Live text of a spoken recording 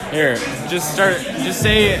Here, just start. Just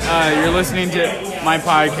say you're listening to my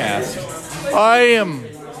podcast. I am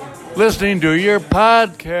listening to your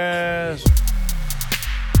podcast.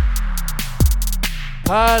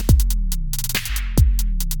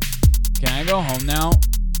 Can I go home now?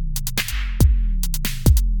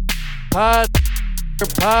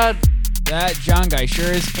 That John guy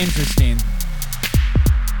sure is interesting.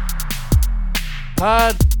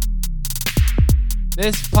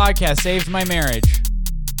 This podcast saved my marriage.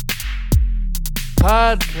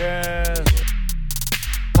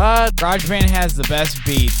 GarageBand has the best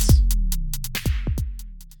beats.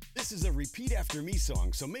 This is a repeat after me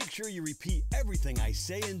song, so make sure you repeat everything I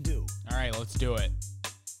say and do. All right, let's do it.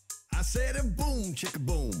 I said a boom, chicka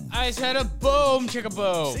boom. I said a boom, chicka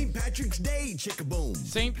boom. St. Patrick's Day, chicka boom.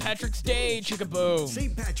 St. Patrick's Day, chicka boom.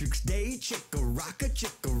 St. Patrick's Day, chicka rocka,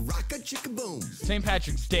 chicka boom. St.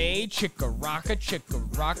 Patrick's Day, chicka rocka,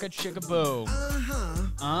 chicka boom.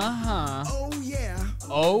 Oh yeah.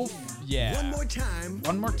 Oh yeah. One more time.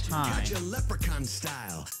 One more time. Catch a leprechaun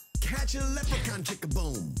style. Catch a leprechaun, chicka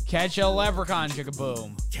boom. Catch a leprechaun, chicka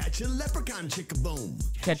boom. Catch a leprechaun, chicka boom.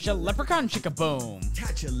 Catch a leprechaun, chicka boom.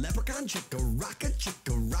 Catch a leprechaun, chicka rocka,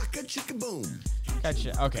 chicka boom. Catch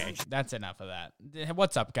it. Okay, that's enough of that.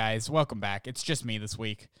 What's up, guys? Welcome back. It's just me this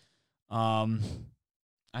week. I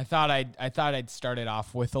thought I'd start it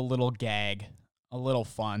off with a little gag, a little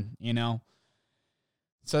fun, you know.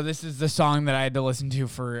 So this is the song that I had to listen to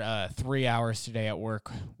for 3 hours today at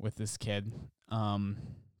work with this kid.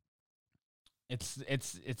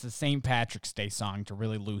 It's a St. Patrick's Day song to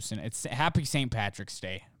really loosen. It's Happy St. Patrick's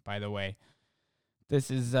Day, by the way. This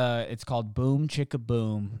is it's called Boom Chicka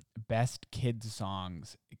Boom, Best Kids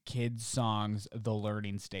Songs, The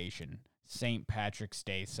Learning Station, St. Patrick's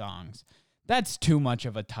Day songs. That's too much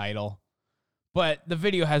of a title, but the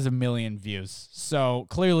video has 1 million views, so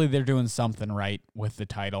clearly they're doing something right with the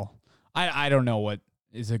title. I don't know what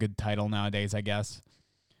is a good title nowadays, I guess.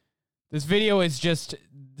 This video is just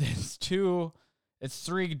it's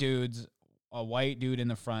 3 dudes, a white dude in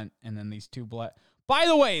the front, and then these 2 black. By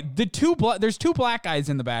the way, there's 2 black guys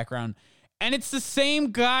in the background, and it's the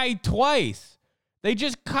same guy twice. They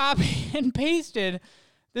just copy and pasted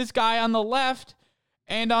this guy on the left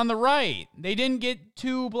and on the right. They didn't get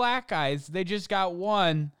 2 black guys. They just got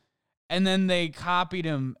one, and then they copied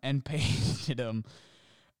him and pasted him.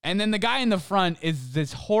 And then the guy in the front is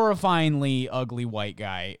this horrifyingly ugly white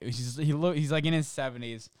guy. He's like in his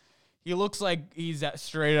 70s. He looks like he's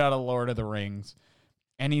straight out of Lord of the Rings.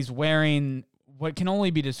 And he's wearing what can only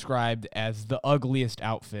be described as the ugliest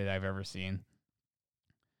outfit I've ever seen.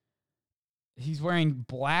 He's wearing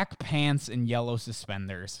black pants and yellow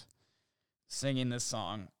suspenders, singing this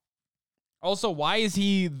song. Also, why is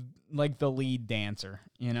he like the lead dancer,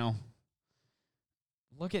 you know?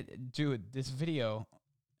 Dude, this video.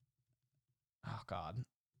 Oh, God.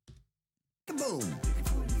 Boom.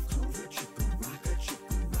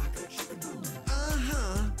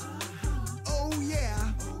 Oh yeah.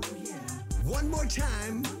 One more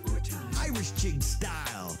time. Irish jig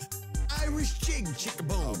style. Irish jig, chicka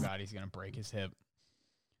boom. Oh God, he's gonna break his hip.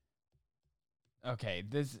 Okay,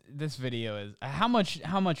 this video is how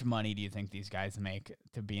much money do you think these guys make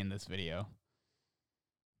to be in this video?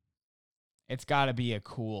 It's got to be a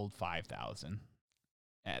cool 5,000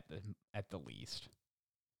 at the least.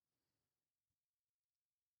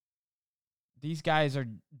 These guys are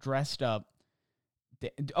dressed up.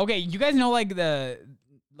 Okay, you guys know like that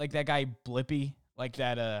guy Blippi, like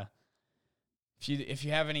that if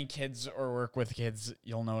you have any kids or work with kids,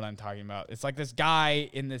 you'll know what I'm talking about. It's like this guy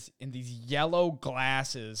in these yellow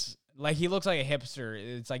glasses. Like he looks like a hipster.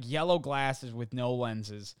 It's like yellow glasses with no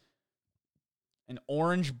lenses. An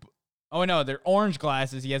orange Oh no, they're orange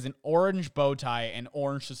glasses. He has an orange bow tie and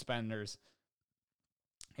orange suspenders.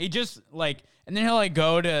 He just and then he'll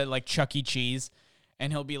go to Chuck E. Cheese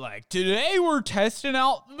and he'll be like, today we're testing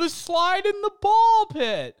out the slide in the ball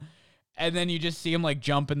pit. And then you just see him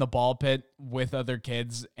jump in the ball pit with other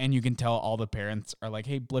kids, and you can tell all the parents are like,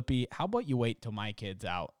 hey, Blippi, how about you wait till my kid's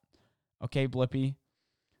out? Okay, Blippi?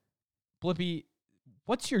 Blippi,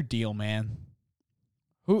 what's your deal, man?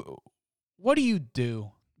 What do you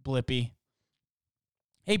do, Blippi?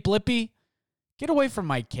 Hey, Blippi, get away from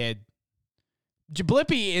my kid.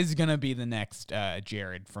 Blippi is going to be the next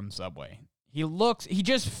Jared from Subway. He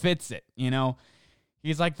just fits it, you know?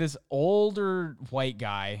 He's like this older white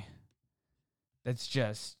guy that's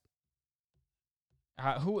just,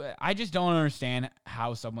 I just don't understand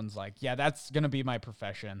how someone's like, yeah, that's going to be my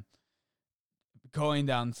profession. Going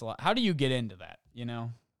down, how do you get into that, you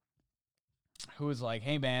know? Who is like,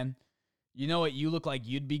 hey, man, you know what you look like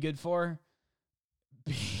you'd be good for?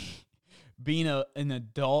 being an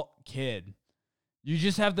adult kid. You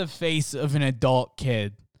just have the face of an adult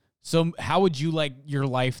kid. So how would you like your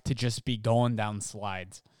life to just be going down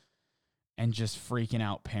slides and just freaking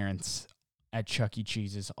out parents at Chuck E.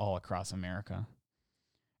 Cheese's all across America?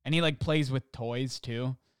 And he like plays with toys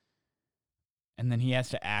too. And then he has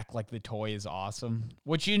to act like the toy is awesome.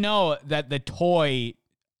 Which you know that the toy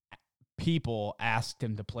people asked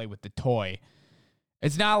him to play with the toy.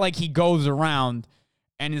 It's not like he goes around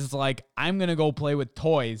and is like, I'm going to go play with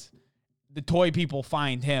toys. The toy people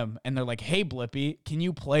find him and they're like, hey, Blippi, can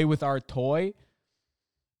you play with our toy?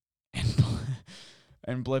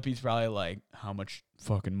 And Blippi's probably like, how much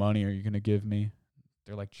fucking money are you going to give me?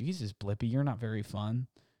 They're like, Jesus, Blippi, you're not very fun.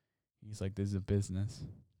 He's like, this is a business.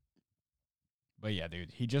 But yeah,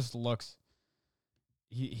 dude, he just looks,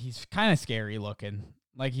 he's kind of scary looking.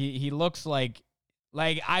 Like he looks like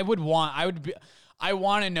I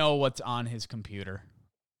want to know what's on his computer.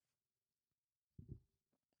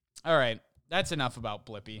 All right, that's enough about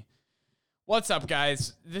Blippi. What's up,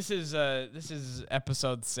 guys? This is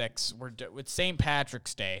episode 6. With St.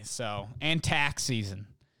 Patrick's Day, and tax season.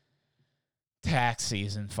 Tax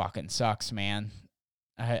season fucking sucks, man.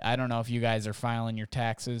 I don't know if you guys are filing your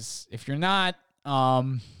taxes. If you're not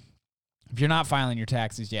filing your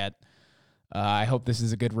taxes yet, I hope this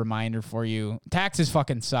is a good reminder for you. Taxes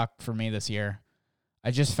fucking suck for me this year. I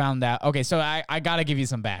just found out. Okay, so I got to give you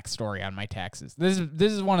some backstory on my taxes. This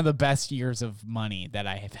is one of the best years of money that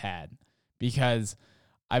I have had because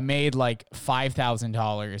I made like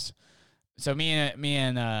 $5,000. So me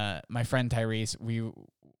and my friend Tyrese,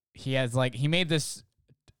 he made this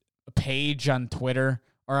page on Twitter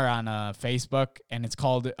or on Facebook, and it's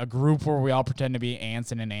called a group where we all pretend to be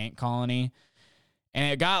ants in an ant colony,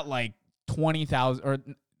 and it got like 20,000 or.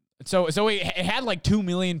 So it had like 2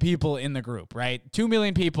 million people in the group, right? 2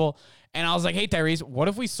 million people. And I was like, hey, Tyrese, what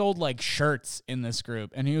if we sold like shirts in this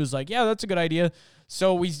group? And he was like, yeah, that's a good idea.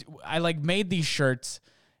 So I like made these shirts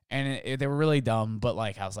and they were really dumb, but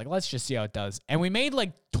like I was like, let's just see how it does. And we made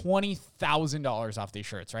like $20,000 off these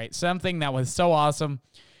shirts, right? Something that was so awesome.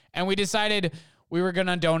 And we decided we were going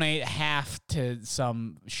to donate half to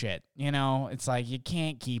some shit. You know, it's like you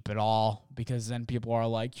can't keep it all because then people are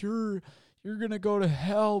like, you're going to go to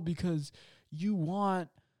hell because you want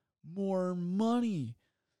more money.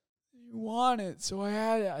 You want it. So I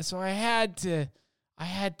had to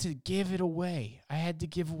give it away. I had to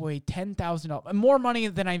give away $10,000. More money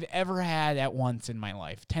than I've ever had at once in my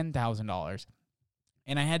life. $10,000.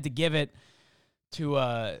 And I had to give it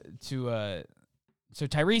so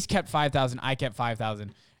Tyrese kept $5,000, I kept $5,000,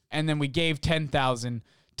 and then we gave $10,000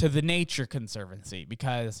 to the Nature Conservancy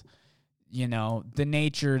because you know, the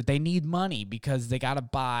nature, they need money because they got to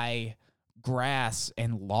buy grass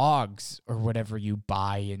and logs or whatever you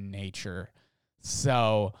buy in nature.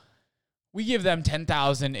 So we give them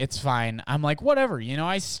 $10,000. It's fine. I'm like, whatever. You know,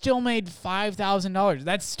 I still made $5,000.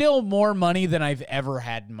 That's still more money than I've ever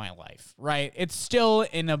had in my life, right? It's still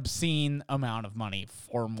an obscene amount of money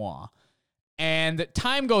for moi. And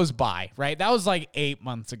time goes by, right? That was like 8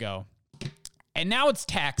 months ago. And now it's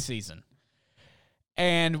tax season.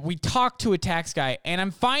 And we talked to a tax guy, and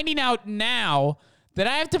I'm finding out now that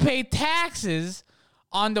I have to pay taxes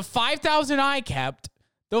on the $5,000 I kept,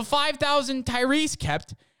 the $5,000 Tyrese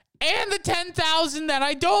kept, and the $10,000 that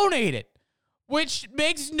I donated, which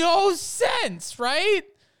makes no sense, right?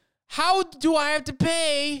 How do I have to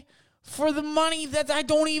pay for the money that I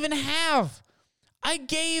don't even have? I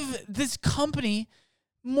gave this company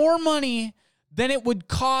more money than it would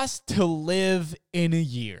cost to live in a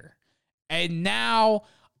year. And now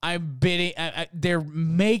I'm bidding. They're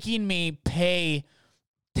making me pay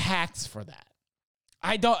tax for that.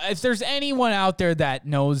 I don't. If there's anyone out there that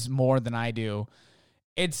knows more than I do,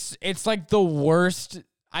 it's like the worst.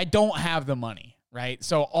 I don't have the money, right?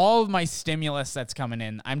 So all of my stimulus that's coming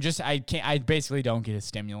in, I basically don't get a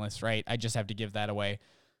stimulus, right? I just have to give that away,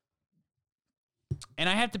 and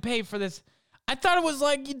I have to pay for this. I thought it was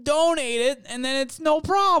like you donate it and then it's no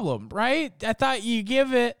problem, right? I thought you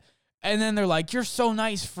give it. And then they're like, you're so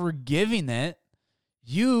nice for giving it.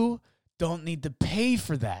 You don't need to pay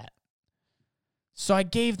for that. So I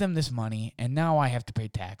gave them this money, and now I have to pay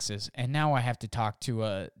taxes. And now I have to talk to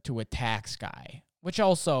a tax guy, which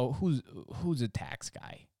also, who's a tax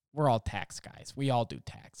guy? We're all tax guys. We all do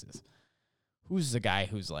taxes. Who's the guy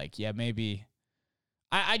who's like, yeah, maybe.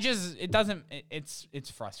 It's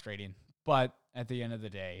frustrating. But at the end of the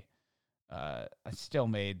day, I still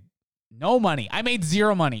made no money. I made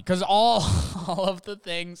zero money because all of the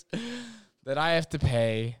things that I have to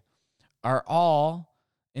pay are all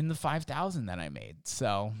in the $5,000 that I made.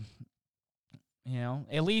 So, you know,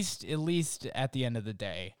 at least at the end of the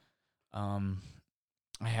day, I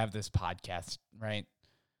have this podcast, right?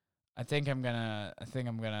 I don't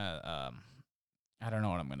know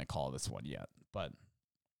what I'm gonna call this one yet, but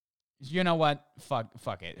you know what?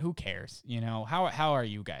 Fuck it. Who cares? You know, how are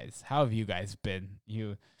you guys? How have you guys been?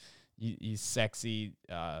 You sexy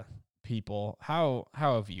people. How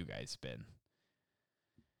have you guys been?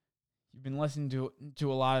 You've been listening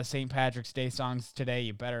to a lot of St. Patrick's Day songs today.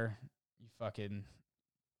 You fucking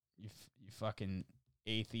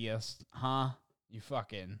atheist, huh?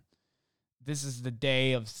 This is the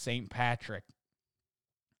day of St. Patrick.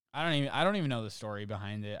 I don't even know the story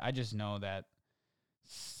behind it. I just know that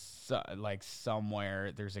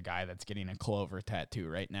somewhere there's a guy that's getting a clover tattoo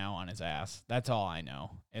right now on his ass. That's all I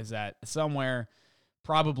know, is that somewhere,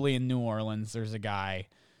 probably in New Orleans, there's a guy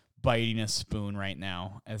biting a spoon right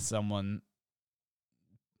now as one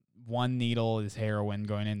needle is heroin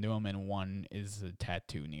going into him and one is a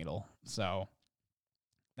tattoo needle. So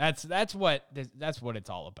that's what it's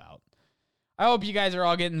all about. I hope you guys are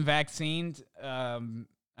all getting vaccinated.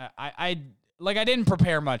 I didn't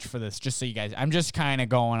prepare much for this, just so you guys, I'm just kind of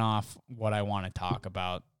going off what I want to talk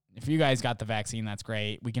about. If you guys got the vaccine, that's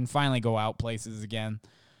great. We can finally go out places again.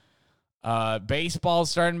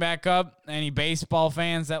 Baseball's starting back up. Any baseball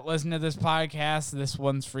fans that listen to this podcast, this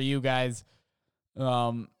one's for you guys.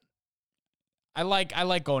 I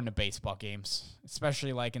like going to baseball games,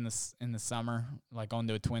 especially like in the summer, like going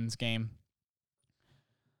to a Twins game.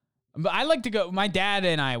 But I like to go. My dad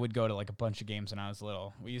and I would go to like a bunch of games when I was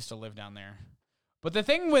little. We used to live down there. But the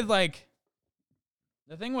thing with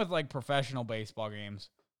professional baseball games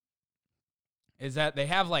is that they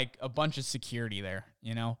have like a bunch of security there,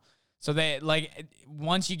 you know? So they like,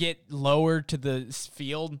 once you get lower to the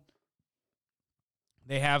field,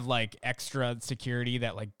 they have like extra security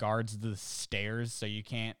that like guards the stairs so you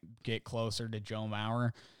can't get closer to Joe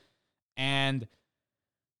Mauer.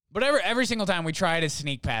 But every single time we try to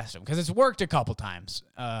sneak past them, because it's worked a couple times.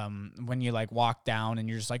 When you like walk down and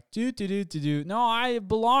you're just like, do. No, I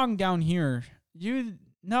belong down here. You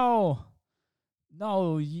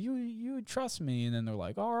trust me. And then they're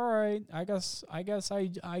like, all right, I guess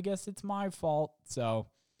it's my fault. So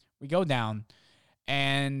we go down.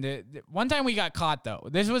 And one time we got caught, though.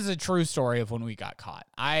 This was a true story of when we got caught.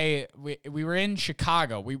 We were in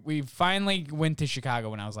Chicago. We finally went to Chicago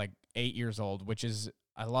when I was like 8 years old, which is,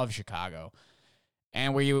 I love Chicago.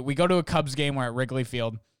 And we go to a Cubs game. We're at Wrigley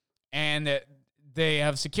Field, and they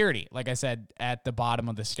have security, like I said, at the bottom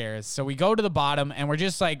of the stairs. So we go to the bottom, and we're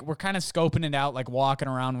just like, we're kind of scoping it out, like walking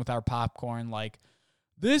around with our popcorn, like,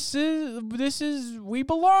 this is, we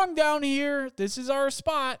belong down here. This is our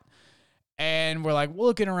spot. And we're like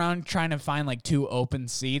looking around trying to find like 2 open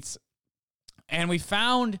seats. And we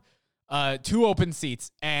found 2 open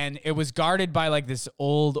seats, and it was guarded by like this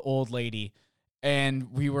old lady.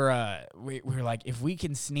 And we were like, if we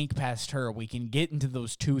can sneak past her, we can get into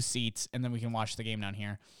those 2 seats, and then we can watch the game down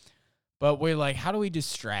here. But we're like, how do we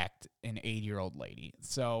distract an 80-year-old lady?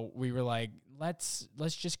 So we were like, let's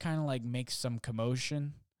just kind of like make some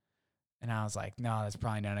commotion. And I was like, no, that's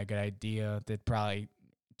probably not a good idea. That'd probably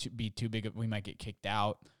be too big. We might get kicked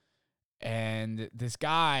out. And this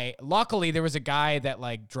guy, luckily there was a guy that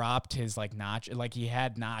like dropped his like like he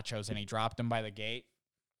had nachos and he dropped them by the gate.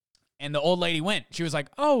 And the old lady went. She was like,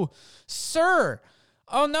 oh, sir.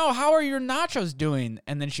 Oh, no, how are your nachos doing?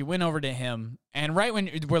 And then she went over to him. And right when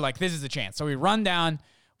we're like, this is the chance. So we run down,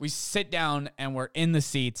 we sit down, and we're in the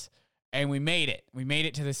seats. And we made it. We made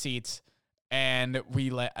it to the seats. And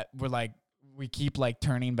we're like, we keep like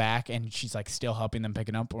turning back. And she's like still helping them pick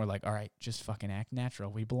it up. And we're like, all right, just fucking act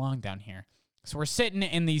natural. We belong down here. So we're sitting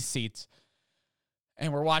in these seats.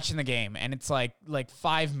 And we're watching the game, and it's like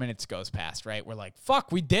 5 minutes goes past, right? We're like,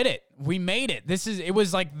 fuck, we did it. We made it. It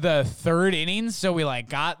was like the 3rd inning, so we like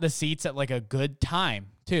got the seats at like a good time,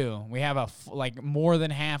 too. We have like more than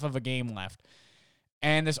half of a game left.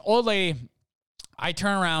 And this old lady, I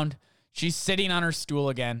turn around, she's sitting on her stool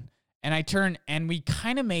again, and I turn, and we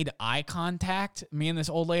kind of made eye contact, me and this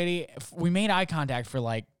old lady. We made eye contact for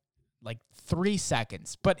like 3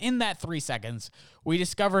 seconds. But in that 3 seconds, we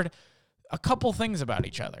discovered a couple things about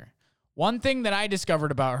each other. One thing that I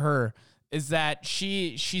discovered about her is that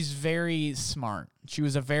she's very smart. She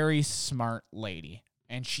was a very smart lady,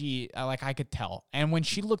 and I could tell. And when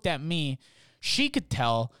she looked at me, she could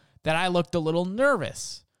tell that I looked a little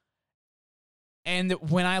nervous. And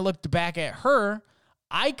when I looked back at her,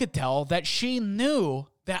 I could tell that she knew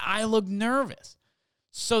that I looked nervous.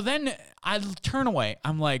 So then I turn away.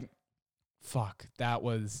 I'm like, fuck, that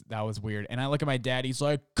was weird. And I look at my dad. He's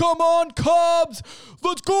like, come on, Cubs,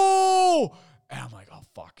 let's go. And I'm like, oh,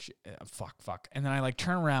 fuck. And then I like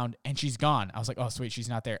turn around and she's gone. I was like, oh, sweet, she's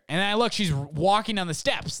not there. And then I look, she's walking down the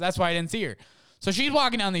steps. That's why I didn't see her. So she's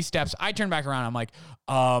walking down these steps. I turn back around. I'm like,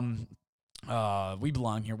 we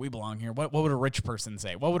belong here. We belong here. What would a rich person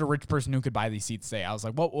say? What would a rich person who could buy these seats say? I was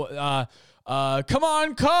like, come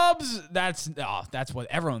on, Cubs. That's what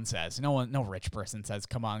everyone says. No rich person says,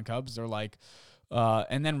 come on, Cubs. They're like,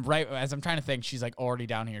 and then right as I'm trying to think, she's like already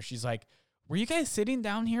down here. She's like, were you guys sitting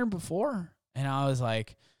down here before? And I was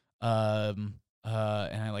like, and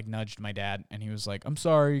I like nudged my dad and he was like, I'm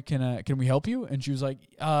sorry. Can we help you? And she was like,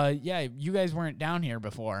 yeah, you guys weren't down here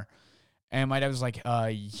before. And my dad was like,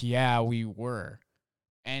 yeah, we were.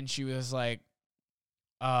 And she was like,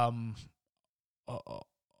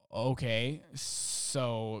 okay,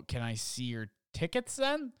 so can I see your tickets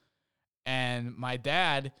then? And my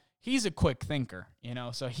dad, he's a quick thinker,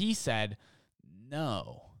 so he said,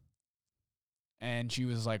 no. And she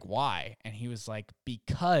was like, why? And he was like,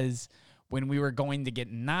 because when we were going to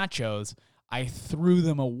get nachos, I threw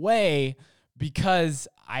them away because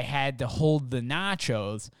I had to hold the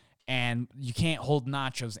nachos, and you can't hold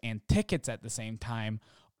nachos and tickets at the same time.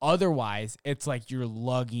 Otherwise, it's like you're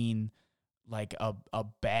lugging like a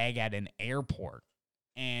bag at an airport.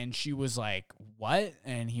 And she was like, what?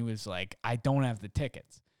 And he was like, I don't have the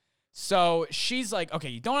tickets. So she's like, okay,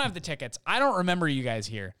 you don't have the tickets. I don't remember you guys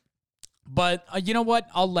here. But you know what?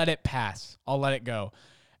 I'll let it pass. I'll let it go.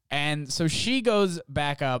 And so she goes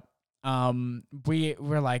back up.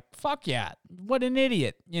 We're like, fuck yeah. What an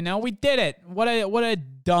idiot. We did it. What a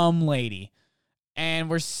dumb lady.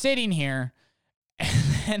 And we're sitting here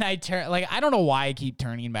and I I don't know why I keep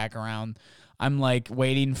turning back around. I'm like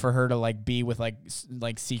waiting for her to like be with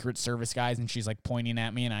like Secret Service guys. And she's like pointing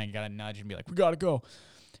at me and I got to nudge and be like, we got to go.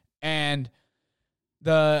 And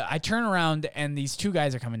I turn around and these two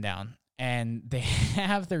guys are coming down. And they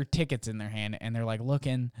have their tickets in their hand, and they're like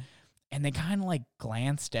looking, and they kind of like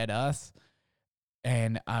glanced at us,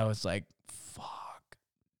 and I was like, fuck,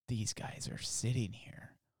 these guys are sitting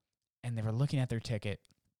here. And they were looking at their ticket,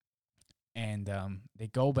 and they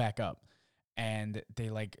go back up, and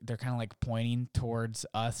they're kind of like pointing towards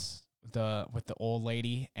us with the old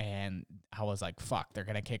lady, and I was like, fuck, they're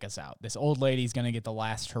gonna kick us out. This old lady's gonna get the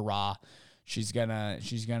last hurrah. She's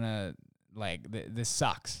gonna like, this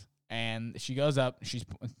sucks. And she goes up, she's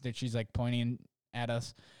like pointing at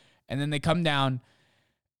us, and then they come down,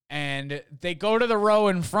 and they go to the row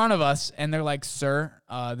in front of us, and they're like, sir,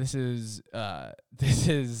 this is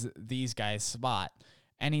these guys' spot.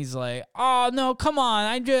 And he's like, oh no, come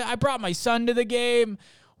on, I brought my son to the game.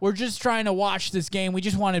 We're just trying to watch this game. We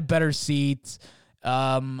just wanted better seats.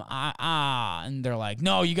 And they're like,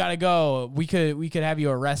 no, you gotta go. We could have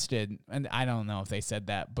you arrested. And I don't know if they said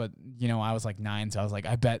that, but I was like 9, so I was like,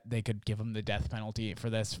 I bet they could give him the death penalty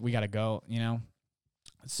for this. We gotta go,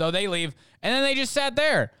 So they leave, and then they just sat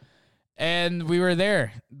there, and we were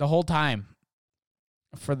there the whole time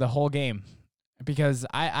for the whole game because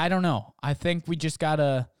I don't know. I think we just got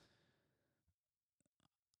lucky.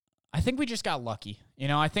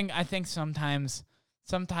 I think sometimes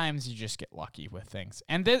you just get lucky with things.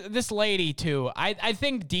 And this lady, too, I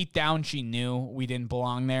think deep down she knew we didn't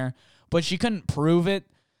belong there, but she couldn't prove it.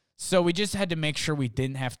 So we just had to make sure we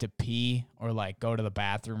didn't have to pee or, like, go to the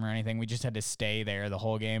bathroom or anything. We just had to stay there the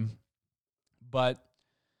whole game. But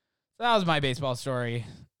that was my baseball story.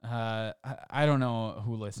 I don't know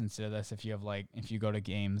who listens to this if you go to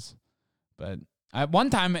games. But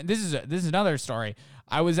one time, this is another story.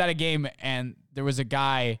 I was at a game, and there was a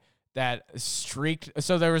guy that streaked.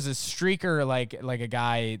 So there was a streaker, like a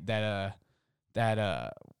guy that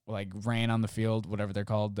like ran on the field, whatever they're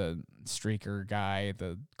called, the streaker guy,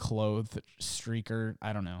 the clothed streaker,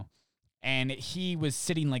 I don't know. And he was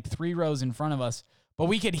sitting like 3 rows in front of us, but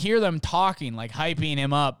we could hear them talking, like hyping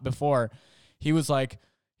him up before. He was like,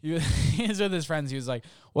 he was with his friends. He was like,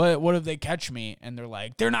 what if they catch me? And they're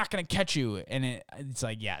like, they're not going to catch you. And it's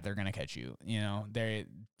like, yeah, they're going to catch you.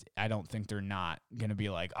 I don't think they're not going to be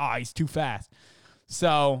like, oh, he's too fast.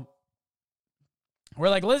 So we're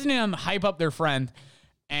like listening to them hype up their friend.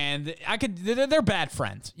 And they're bad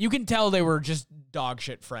friends. You can tell they were just dog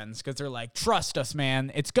shit friends because they're like, trust us, man.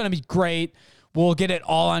 It's going to be great. We'll get it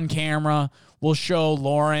all on camera. We'll show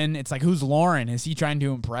Lauren. It's like, who's Lauren? Is he trying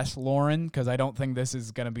to impress Lauren? Because I don't think this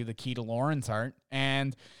is going to be the key to Lauren's heart.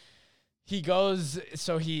 And he goes,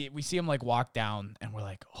 we see him like walk down and we're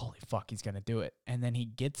like, holy fuck, he's going to do it. And then he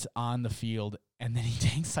gets on the field and then he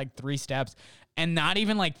takes like 3 steps and not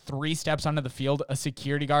even like 3 steps onto the field. A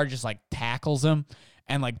security guard just like tackles him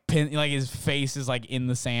and like his face is like in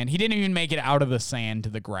the sand. He didn't even make it out of the sand to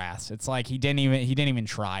the grass. It's like he didn't even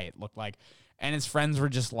try, it looked like. And his friends were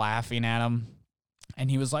just laughing at him. And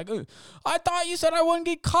he was like, I thought you said I wouldn't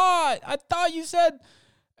get caught. I thought you said.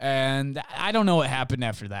 And I don't know what happened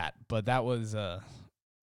after that, but that was,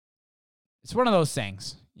 it's one of those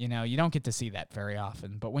things. You know, you don't get to see that very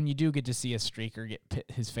often. But when you do get to see a streaker get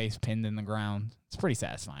his face pinned in the ground, it's pretty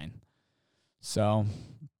satisfying. So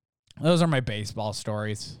those are my baseball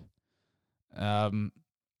stories. I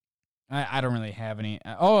don't really have any.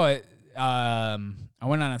 I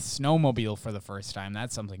went on a snowmobile for the first time.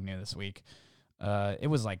 That's something new this week. It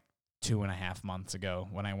was like 2.5 months ago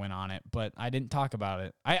when I went on it, but I didn't talk about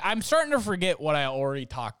it. I'm starting to forget what I already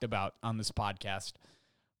talked about on this podcast,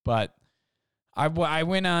 but I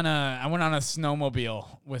went on a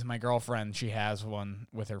snowmobile with my girlfriend. She has one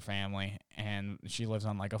with her family, and she lives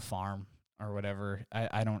on like a farm or whatever.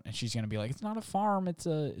 I don't. And she's gonna be like, it's not a farm. It's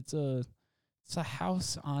a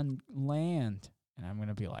house on land. And I'm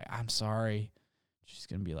gonna be like, I'm sorry. She's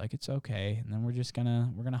gonna be like, it's okay. And then we're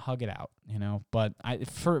gonna hug it out, you know. But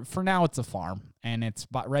for now, it's a farm, and it's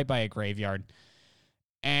right by a graveyard.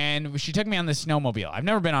 And she took me on this snowmobile. I've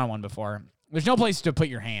never been on one before. There's no place to put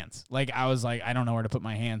your hands. Like, I was like, I don't know where to put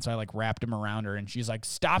my hands. So I like wrapped them around her, and she's like,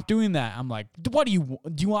 stop doing that. I'm like, what do you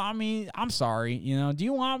want me? I'm sorry. You know, do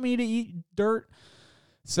you want me to eat dirt?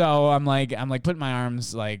 So I'm like putting my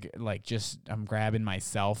arms like just, I'm grabbing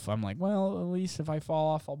myself. I'm like, well, at least if I fall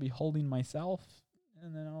off, I'll be holding myself,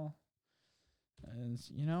 and then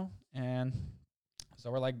you know, and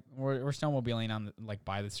so we're snowmobiling on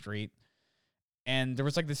by the street, and there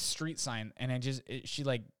was like this street sign, and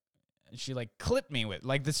she clipped me with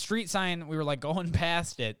like the street sign. We were like going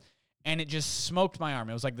past it, and it just smoked my arm.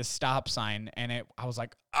 It was like the stop sign, and I was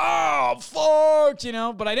like, oh fuck, you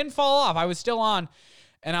know, but I didn't fall off. I was still on.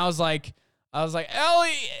 And I was like,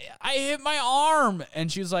 Ellie, I hit my arm.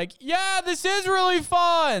 And she was like, yeah, this is really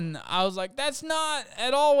fun. I was like, that's not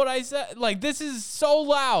at all what I said. Like, this is so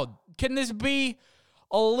loud. Can this be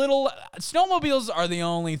a little... Snowmobiles are the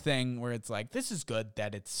only thing where it's like, this is good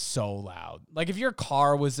that it's so loud. Like, if your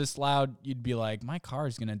car was this loud, you'd be like, my car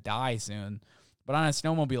is going to die soon. But on a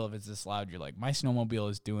snowmobile, if it's this loud, you're like, my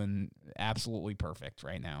snowmobile is doing absolutely perfect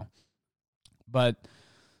right now. But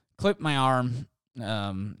clipped my arm.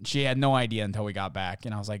 She had no idea until we got back,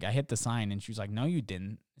 and I was like, I hit the sign, and she was like, no, you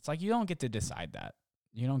didn't. It's like, you don't get to decide that.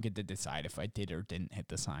 You don't get to decide if I did or didn't hit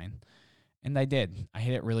the sign. And I did. I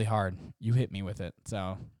hit it really hard. You hit me with it.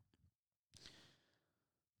 So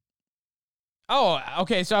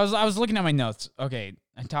okay. So I was looking at my notes. Okay.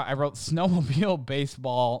 I wrote snowmobile,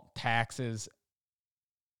 baseball, taxes.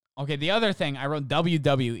 Okay. The other thing, I wrote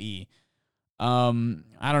WWE.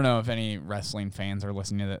 I don't know if any wrestling fans are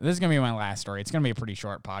listening to this. This is gonna be my last story. It's gonna be a pretty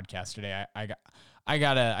short podcast today. I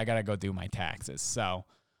gotta go do my taxes. So,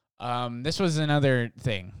 this was another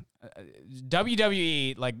thing.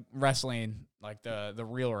 WWE, like wrestling, like the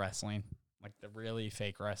real wrestling, like the really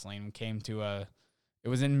fake wrestling, came to it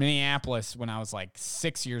was in Minneapolis when I was like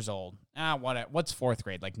 6 years old. What's fourth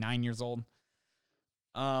grade? Like 9 years old.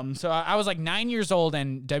 So I was like 9 years old,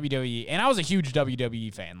 and WWE, and I was a huge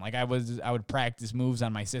WWE fan. Like I would practice moves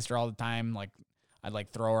on my sister all the time. Like I'd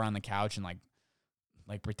like throw her on the couch and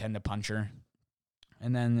like pretend to punch her.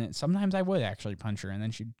 And then sometimes I would actually punch her, and then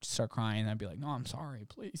she'd start crying, and I'd be like, no, I'm sorry.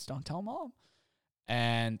 Please don't tell Mom.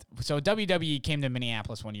 And so WWE came to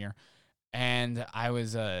Minneapolis one year, and I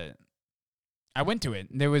went to it.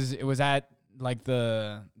 It was at like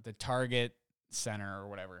the Target Center or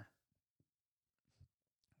whatever,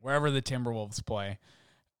 wherever the Timberwolves play.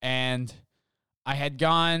 And I had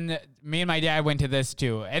gone, me and my dad went to this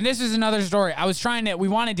too. And this is another story. We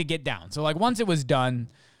wanted to get down. So like once it was done,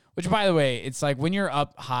 which by the way, it's like when you're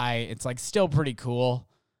up high, it's like still pretty cool,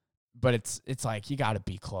 but it's like you got to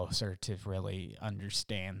be closer to really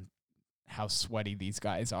understand how sweaty these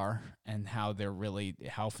guys are and how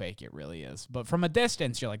fake it really is. But from a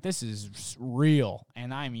distance, you're like, this is real,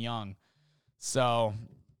 and I'm young. So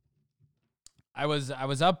I was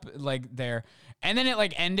up like there, and then it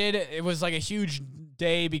like ended. It was like a huge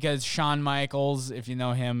day because Shawn Michaels, if you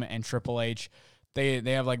know him, and Triple H, they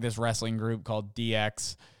have like this wrestling group called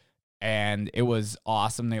DX, and it was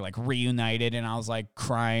awesome. They like reunited, and I was like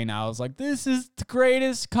crying. I was like, this is the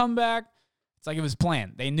greatest comeback. It's like it was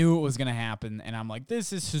planned. They knew it was going to happen, and I'm like,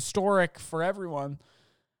 this is historic for everyone.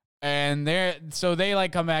 And they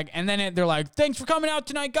like come back, and then they're like, thanks for coming out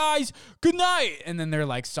tonight, guys. Good night. And then their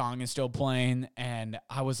like song is still playing, and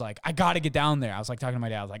I was like, I got to get down there. I was like talking to my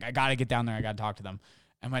dad. I was like, I got to get down there. I got to talk to them.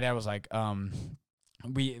 And my dad was like,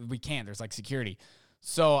 we can't. There's like security.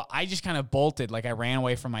 So I just kind of bolted. Like I ran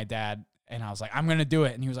away from my dad, and I was like, I'm going to do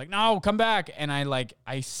it. And he was like, no, come back. And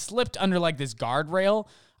I slipped under like this guardrail.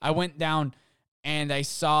 I went down, and I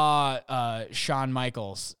saw Shawn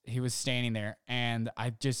Michaels. He was standing there, and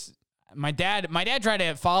my dad tried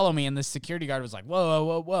to follow me, and the security guard was like, whoa,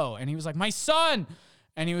 whoa, whoa. And he was like, my son.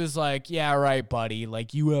 And he was like, yeah, right, buddy.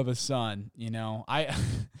 Like, you have a son, you know.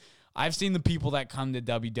 I've seen the people that come to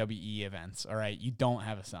WWE events, all right? You don't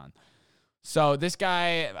have a son. So this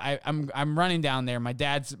guy, I'm running down there. My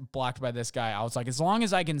dad's blocked by this guy. I was like, as long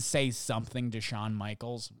as I can say something to Shawn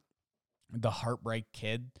Michaels, the Heartbreak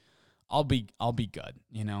Kid, I'll be good,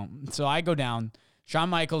 you know? So I go down. Shawn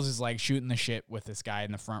Michaels is like shooting the shit with this guy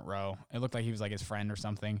in the front row. It looked like he was like his friend or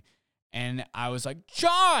something. And I was like,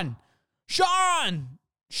 Shawn,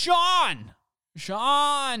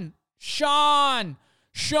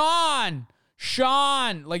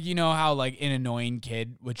 like, you know how like an annoying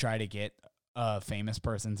kid would try to get a famous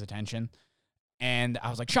person's attention. And I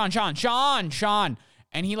was like, Shawn.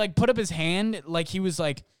 And he like put up his hand like he was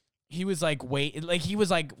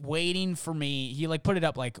waiting for me. He like put it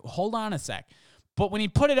up like, hold on a sec. But when he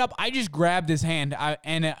put it up, I just grabbed his hand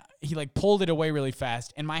and he like pulled it away really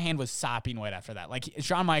fast. And my hand was sopping wet after that. Like,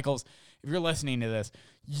 Shawn Michaels, if you're listening to this,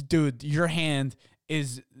 dude, your hand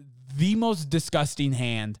is the most disgusting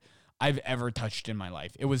hand I've ever touched in my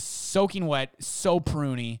life. It was soaking wet, so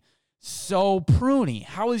pruny.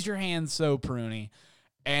 How is your hand so pruny?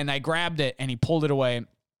 And I grabbed it and he pulled it away.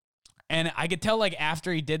 And I could tell, like,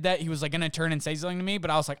 after he did that, he was, like, going to turn and say something to me.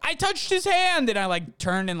 But I was like, I touched his hand. And I, like,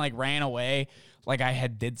 turned and, like, ran away. Like, I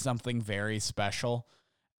had did something very special.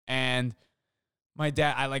 And my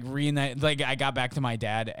dad, I got back to my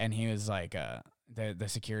dad. And he was like, the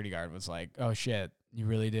security guard was like, oh, shit, you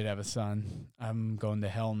really did have a son. I'm going to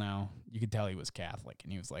hell now. You could tell he was Catholic.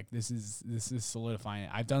 And he was like, this is solidifying it.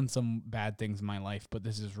 I've done some bad things in my life, but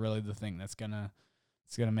this is really the thing that's going to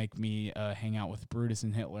make me hang out with Brutus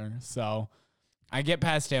and Hitler. So I get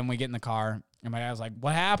past him. We get in the car. And my dad was like,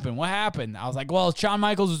 what happened? I was like, well, Shawn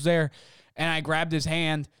Michaels was there. And I grabbed his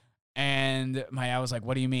hand. And my dad was like,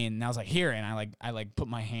 what do you mean? And I was like, here. And I put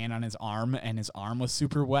my hand on his arm. And his arm was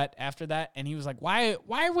super wet after that. And he was like, why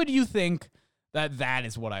would you think that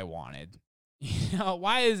is what I wanted? You know,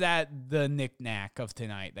 why is that the knick-knack of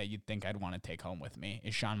tonight that you'd think I'd want to take home with me?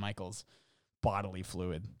 Is Shawn Michaels' bodily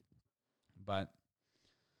fluid. But...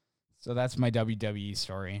 so that's my WWE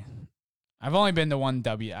story. I've only been to one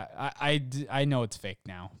I know it's fake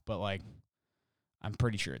now, but like I'm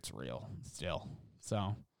pretty sure it's real still. So,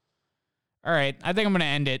 all right, I think I'm gonna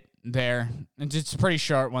end it there. It's just a pretty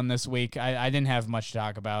short one this week. I didn't have much to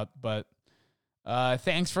talk about, but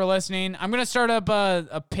thanks for listening. I'm gonna start up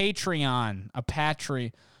a Patreon,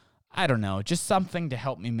 I don't know, just something to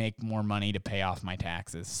help me make more money to pay off my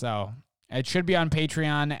taxes. So it should be on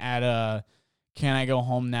Patreon at Can I Go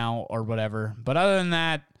Home Now or whatever. But other than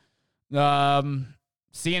that,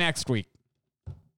 see you next week.